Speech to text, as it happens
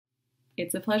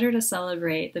It's a pleasure to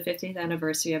celebrate the 50th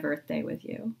anniversary of Earth Day with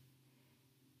you.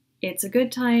 It's a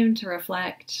good time to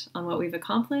reflect on what we've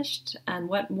accomplished and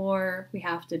what more we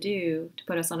have to do to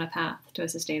put us on a path to a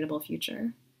sustainable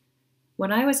future.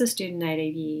 When I was a student at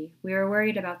AB, we were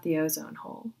worried about the ozone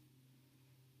hole.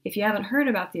 If you haven't heard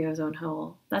about the ozone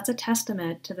hole, that's a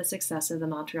testament to the success of the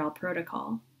Montreal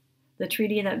Protocol, the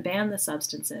treaty that banned the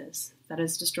substances that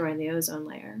is destroying the ozone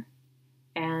layer,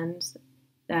 and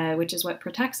which is what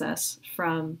protects us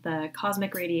from the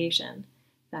cosmic radiation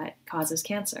that causes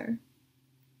cancer.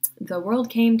 The world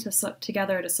came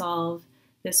together to solve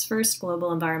this first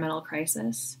global environmental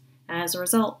crisis, and as a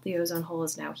result, the ozone hole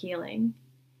is now healing.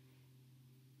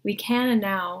 We can and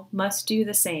now must do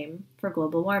the same for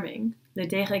global warming, le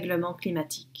dérèglement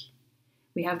climatique.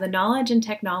 We have the knowledge and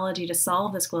technology to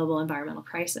solve this global environmental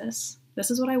crisis.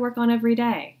 This is what I work on every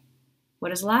day.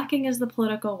 What is lacking is the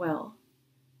political will.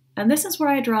 And this is where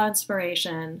I draw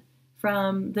inspiration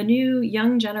from the new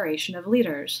young generation of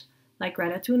leaders, like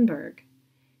Greta Thunberg.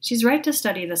 She's right to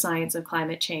study the science of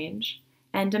climate change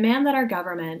and demand that our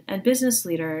government and business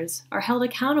leaders are held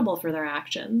accountable for their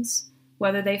actions,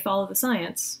 whether they follow the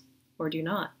science or do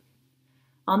not.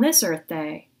 On this Earth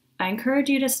Day, I encourage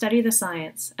you to study the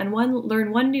science and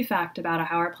learn one new fact about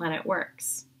how our planet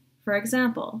works. For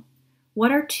example,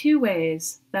 what are 2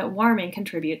 ways that warming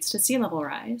contributes to sea level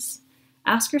rise?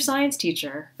 Ask your science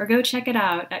teacher or go check it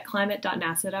out at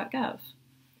climate.nasa.gov.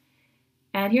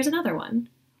 And here's another one.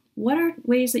 What are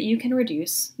ways that you can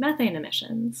reduce methane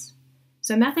emissions?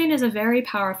 So methane is a very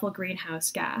powerful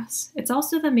greenhouse gas. It's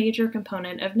also the major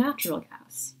component of natural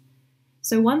gas.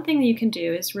 So one thing that you can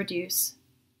do is reduce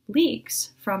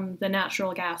leaks from the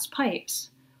natural gas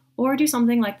pipes, or do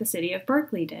something like the city of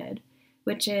Berkeley did,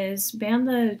 which is ban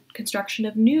the construction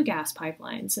of new gas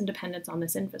pipelines and dependence on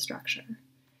this infrastructure.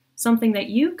 Something that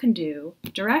you can do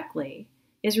directly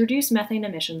is reduce methane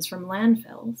emissions from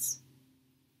landfills.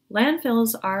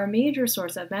 Landfills are a major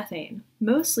source of methane,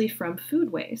 mostly from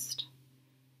food waste.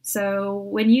 So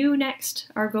when you next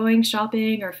are going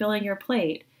shopping or filling your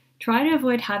plate, try to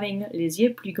avoid having les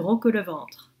yeux plus gros que le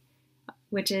ventre,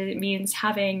 which means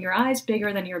having your eyes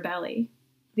bigger than your belly.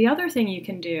 The other thing you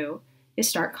can do is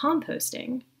start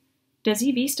composting. Does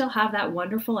EV still have that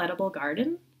wonderful edible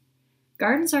garden?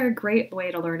 Gardens are a great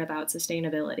way to learn about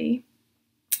sustainability.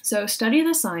 So study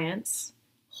the science,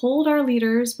 hold our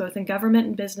leaders, both in government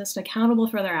and business, accountable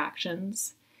for their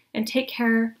actions, and take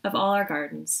care of all our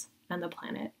gardens and the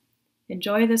planet.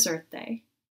 Enjoy this Earth Day.